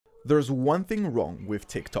There's one thing wrong with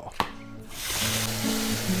TikTok.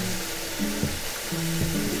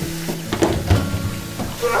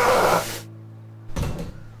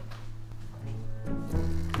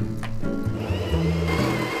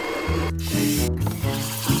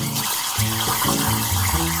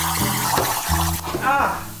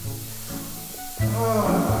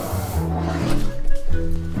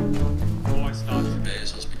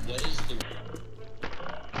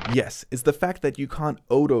 Yes, it's the fact that you can't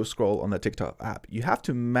auto-scroll on the TikTok app. You have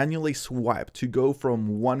to manually swipe to go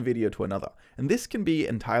from one video to another. And this can be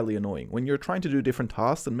entirely annoying when you're trying to do different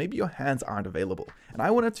tasks and maybe your hands aren't available. And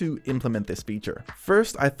I wanted to implement this feature.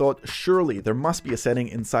 First, I thought surely there must be a setting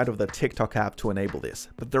inside of the TikTok app to enable this,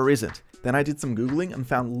 but there isn't. Then I did some Googling and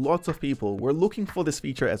found lots of people were looking for this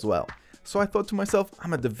feature as well. So I thought to myself,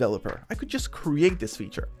 I'm a developer. I could just create this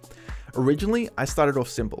feature. Originally, I started off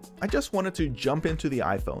simple. I just wanted to jump into the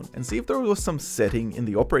iPhone and see if there was some setting in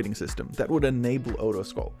the operating system that would enable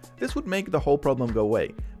autoscroll. This would make the whole problem go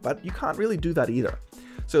away, but you can't really do that either.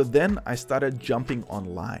 So then I started jumping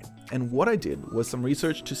online, and what I did was some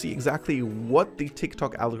research to see exactly what the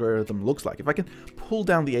TikTok algorithm looks like, if I can pull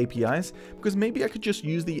down the APIs, because maybe I could just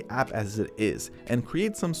use the app as it is and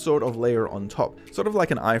create some sort of layer on top, sort of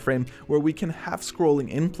like an iframe where we can have scrolling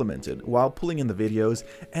implemented while pulling in the videos,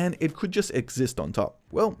 and it could just exist on top.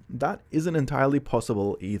 Well, that isn't entirely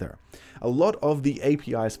possible either. A lot of the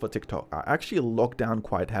APIs for TikTok are actually locked down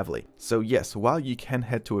quite heavily. So yes, while you can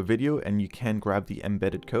head to a video and you can grab the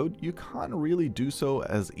embedded code, you can't really do so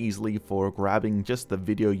as easily for grabbing just the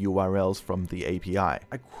video URLs from the API.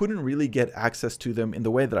 I couldn't really get access to them in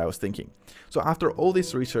the way that I was thinking. So after all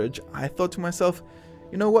this research, I thought to myself,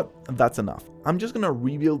 you know what, that's enough. I'm just gonna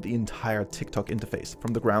rebuild the entire TikTok interface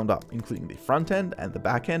from the ground up, including the front end and the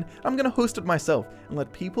back end. I'm gonna host it myself and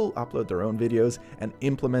let people upload their own videos and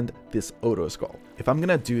implement this autoscroll. If I'm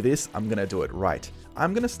gonna do this, I'm gonna do it right.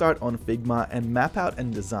 I'm gonna start on Figma and map out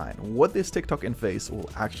and design what this TikTok interface will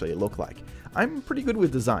actually look like. I'm pretty good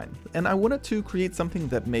with design, and I wanted to create something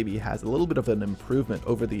that maybe has a little bit of an improvement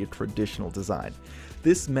over the traditional design.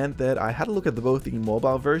 This meant that I had a look at both the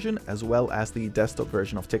mobile version as well as the desktop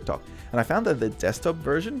version of TikTok, and I found that the desktop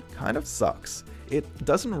version kind of sucks. It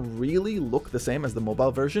doesn't really look the same as the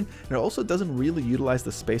mobile version, and it also doesn't really utilize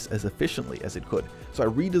the space as efficiently as it could. So I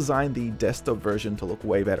redesigned the desktop version to look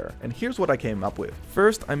way better, and here's what I came up with.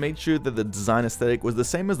 First, I made sure that the design aesthetic was the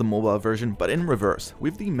same as the mobile version, but in reverse,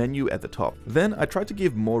 with the menu at the top. Then I tried to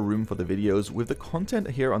give more room for the videos with the content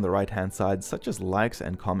here on the right hand side, such as likes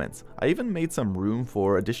and comments. I even made some room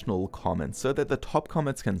for additional comments so that the top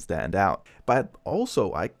comments can stand out. But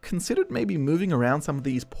also, I considered maybe moving around some of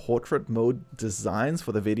these portrait mode designs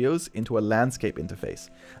for the videos into a landscape interface.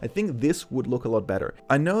 I think this would look a lot better.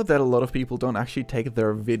 I know that a lot of people don't actually take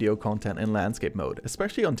their video content in landscape mode,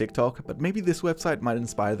 especially on TikTok, but maybe this website might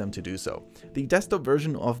inspire them to do so. The desktop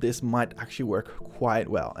version of this might actually work quite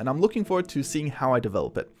well, and I'm looking forward to seeing how I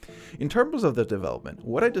develop it. In terms of the development,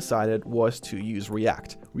 what I decided was to use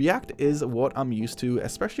React. React is what I'm used to,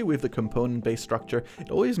 especially with the component-based structure. It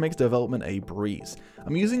always makes development a breeze.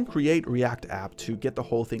 I'm using Create React App to get the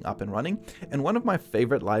whole thing up and running, and one of my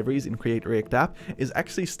favorite libraries in Create React App is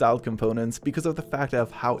actually styled components because of the fact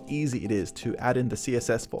of how easy it is to add in the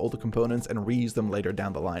CSS for all the components and reuse them later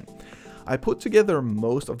down the line. I put together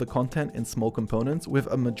most of the content in small components, with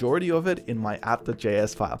a majority of it in my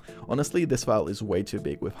app.js file. Honestly, this file is way too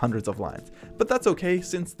big with hundreds of lines, but that's okay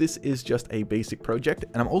since this is just a basic project,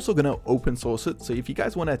 and I'm also gonna open source it, so if you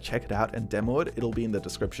guys want to check it out and demo it, it'll be in the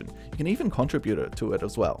description. You can even contribute to it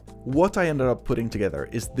as well. What I ended up putting together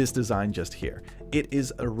is this design just here. It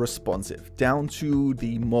is responsive down to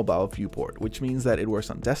the mobile viewport, which means that it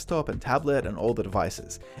works on desktop and tablet and all the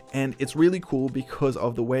devices. And it's really cool because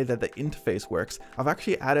of the way that the interface works. I've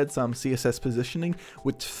actually added some CSS positioning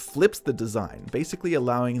which flips the design, basically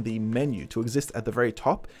allowing the menu to exist at the very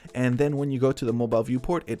top, and then when you go to the mobile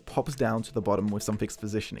viewport, it pops down to the bottom with some fixed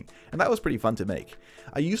positioning. And that was pretty fun to make.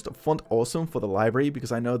 I used Font Awesome for the library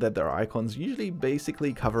because I know that their icons usually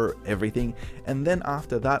basically cover everything, and then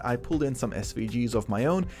after that I pulled in some SVGs of my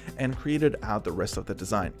own and created out the rest of the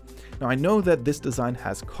design. Now I know that this design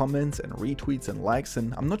has comments and retweets and likes,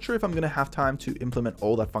 and I'm not sure if I'm going to have time to implement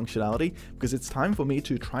all that functionality because it's time for me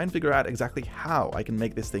to try and figure out exactly how I can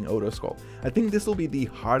make this thing autoscroll. I think this will be the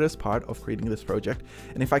hardest part of creating this project,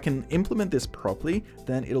 and if I can implement this properly,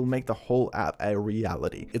 then it'll make the whole app a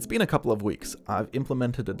reality. It's been a couple of weeks. I've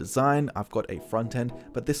implemented a design, I've got a front end,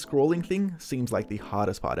 but this scrolling thing seems like the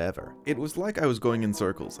hardest part ever. It was like I was going in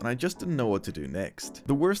circles and I just didn't know what to do next.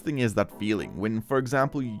 The worst thing is that feeling when, for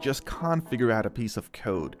example, you just can't figure out a piece of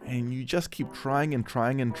code and you just keep trying and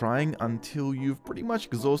trying and trying until you've pretty much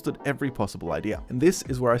exhausted every possible idea. And this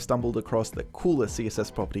is where I stumbled across the coolest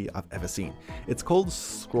CSS property I've ever seen. It's called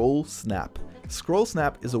Scroll Snap. Scroll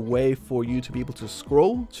Snap is a way for you to be able to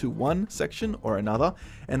scroll to one section or another,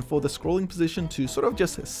 and for the scrolling position to sort of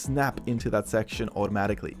just snap into that section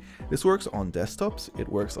automatically. This works on desktops, it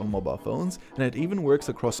works on mobile phones, and it even works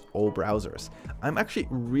across all browsers. I'm actually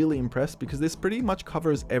really impressed because this pretty much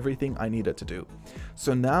covers everything I needed to do.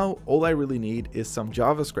 So now all I really need is some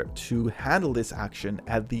JavaScript to handle this action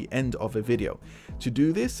at the end of a video. To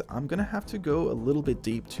do this, I'm gonna have to go a little bit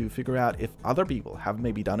deep to figure out if other people have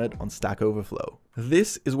maybe done it on Stack Overflow.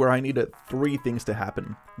 This is where I needed 3 things to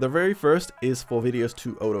happen. The very first is for videos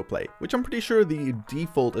to autoplay, which I'm pretty sure the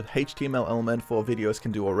default of HTML element for videos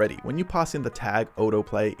can do already when you pass in the tag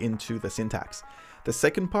autoplay into the syntax. The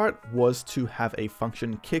second part was to have a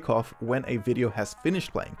function kickoff when a video has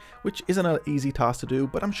finished playing, which isn't an easy task to do,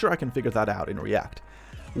 but I'm sure I can figure that out in React.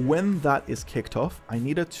 When that is kicked off, I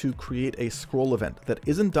needed to create a scroll event that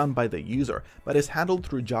isn't done by the user, but is handled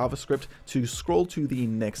through JavaScript to scroll to the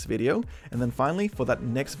next video, and then finally for that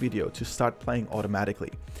next video to start playing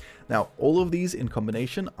automatically. Now, all of these in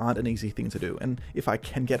combination aren't an easy thing to do, and if I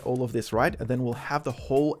can get all of this right, then we'll have the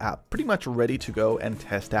whole app pretty much ready to go and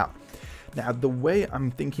test out. Now, the way I'm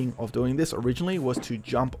thinking of doing this originally was to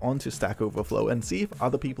jump onto Stack Overflow and see if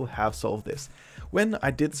other people have solved this. When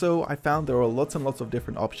I did so, I found there were lots and lots of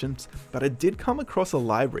different options, but I did come across a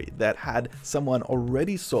library that had someone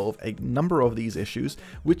already solve a number of these issues,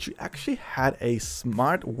 which actually had a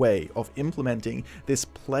smart way of implementing this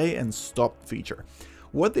play and stop feature.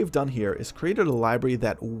 What they've done here is created a library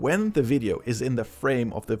that when the video is in the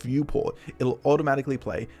frame of the viewport, it'll automatically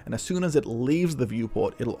play, and as soon as it leaves the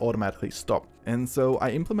viewport, it'll automatically stop. And so I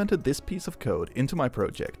implemented this piece of code into my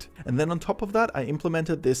project. And then on top of that, I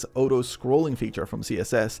implemented this auto scrolling feature from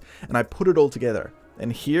CSS, and I put it all together.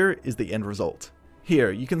 And here is the end result.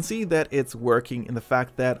 Here, you can see that it's working in the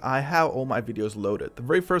fact that I have all my videos loaded. The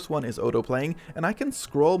very first one is auto-playing, and I can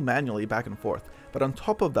scroll manually back and forth. But on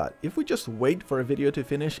top of that, if we just wait for a video to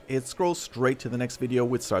finish, it scrolls straight to the next video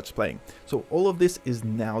which starts playing. So all of this is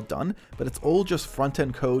now done, but it's all just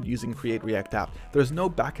front-end code using Create React App. There's no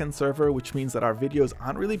backend server, which means that our videos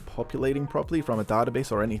aren't really populating properly from a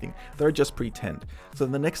database or anything. They're just pretend. So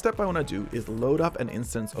the next step I want to do is load up an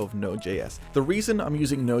instance of Node.js. The reason I'm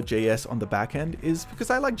using Node.js on the backend is because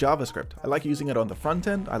I like JavaScript. I like using it on the front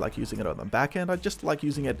end, I like using it on the back end, I just like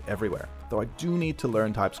using it everywhere, though I do need to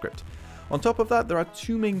learn TypeScript. On top of that, there are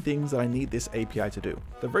 2 main things that I need this API to do.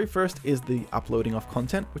 The very first is the uploading of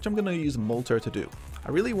content, which I'm going to use Multer to do.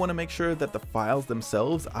 I really want to make sure that the files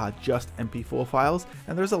themselves are just MP4 files,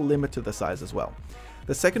 and there's a limit to the size as well.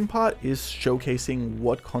 The second part is showcasing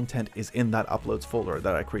what content is in that uploads folder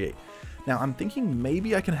that I create. Now I'm thinking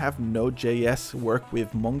maybe I can have Node.js work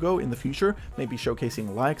with Mongo in the future, maybe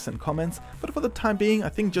showcasing likes and comments, but for the time being, I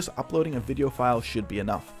think just uploading a video file should be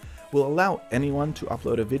enough. We'll allow anyone to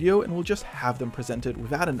upload a video and we'll just have them presented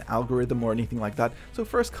without an algorithm or anything like that, so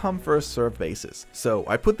first come first serve basis. So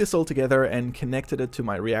I put this all together and connected it to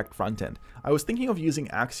my React frontend. I was thinking of using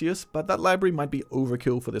Axios, but that library might be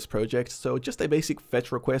overkill for this project, so just a basic fetch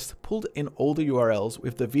request pulled in all the URLs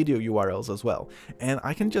with the video URLs as well, and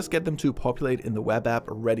I can just get them to populate in the web app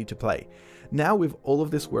ready to play. Now with all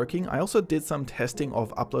of this working, I also did some testing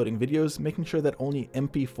of uploading videos, making sure that only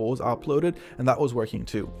MP4s are uploaded, and that was working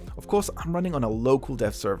too. Of course, I'm running on a local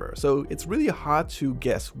dev server, so it's really hard to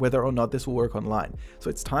guess whether or not this will work online. So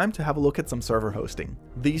it's time to have a look at some server hosting.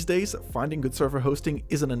 These days, finding good server hosting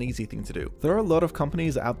isn't an easy thing to do. There are a lot of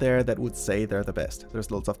companies out there that would say they're the best.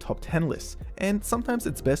 There's lots of top 10 lists, and sometimes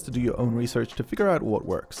it's best to do your own research to figure out what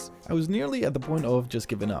works. I was nearly at the point of just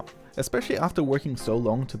giving up. Especially after working so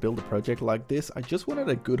long to build a project like this, I just wanted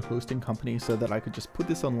a good hosting company so that I could just put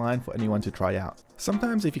this online for anyone to try out.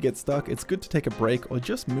 Sometimes if you get stuck, it's good to take a break or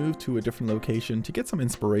just move to a different location to get some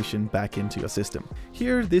inspiration back into your system.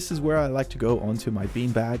 Here, this is where I like to go onto my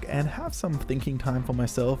beanbag and have some thinking time for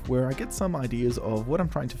myself where I get some ideas of what I'm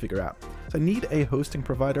trying to figure out. So I need a hosting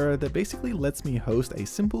provider that basically lets me host a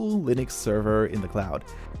simple Linux server in the cloud.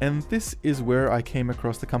 And this is where I came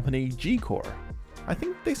across the company Gcore. I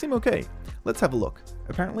think they seem okay. Let's have a look.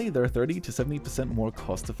 Apparently they're 30 to 70% more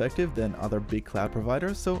cost effective than other big cloud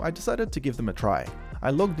providers, so I decided to give them a try.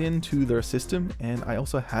 I logged into their system and I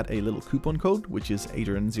also had a little coupon code, which is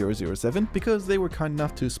Adrian007, because they were kind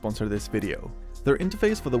enough to sponsor this video. Their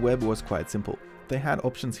interface for the web was quite simple. They had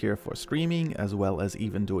options here for streaming as well as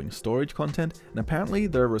even doing storage content, and apparently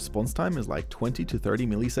their response time is like 20 to 30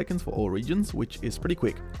 milliseconds for all regions, which is pretty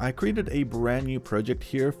quick. I created a brand new project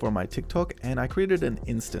here for my TikTok and I created an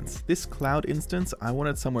instance. This cloud instance I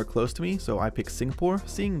wanted somewhere close to me, so I picked Singapore,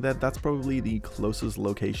 seeing that that's probably the closest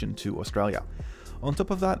location to Australia. On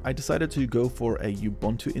top of that, I decided to go for a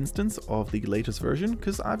Ubuntu instance of the latest version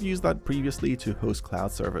because I've used that previously to host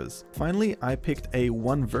cloud servers. Finally, I picked a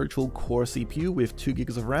 1 virtual core CPU with 2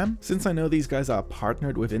 gigs of RAM. Since I know these guys are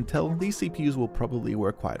partnered with Intel, these CPUs will probably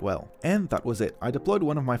work quite well. And that was it. I deployed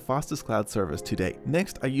one of my fastest cloud servers to date.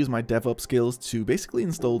 Next, I used my DevOps skills to basically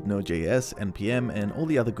install Node.js, NPM, and all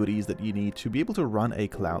the other goodies that you need to be able to run a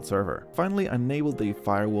cloud server. Finally, I enabled the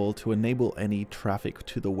firewall to enable any traffic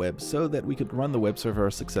to the web so that we could run the web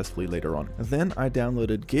server successfully later on. Then I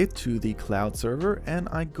downloaded Git to the cloud server and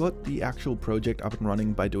I got the actual project up and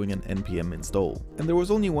running by doing an npm install. And there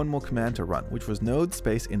was only one more command to run, which was node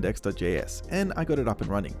space index.js, and I got it up and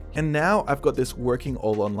running. And now I've got this working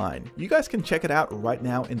all online. You guys can check it out right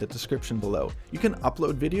now in the description below. You can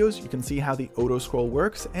upload videos, you can see how the Autoscroll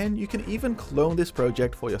works, and you can even clone this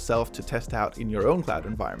project for yourself to test out in your own cloud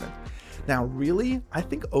environment. Now really, I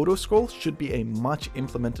think Autoscroll should be a much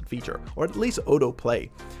implemented feature, or at least autoplay.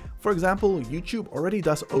 For example, YouTube already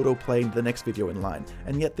does autoplay the next video in line,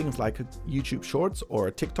 and yet things like YouTube Shorts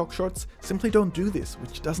or TikTok Shorts simply don't do this,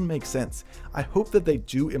 which doesn't make sense. I hope that they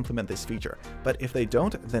do implement this feature, but if they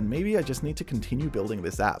don't, then maybe I just need to continue building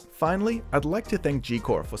this app. Finally, I'd like to thank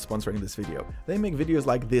Gcore for sponsoring this video. They make videos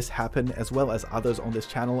like this happen, as well as others on this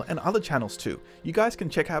channel and other channels too. You guys can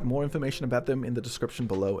check out more information about them in the description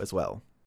below as well.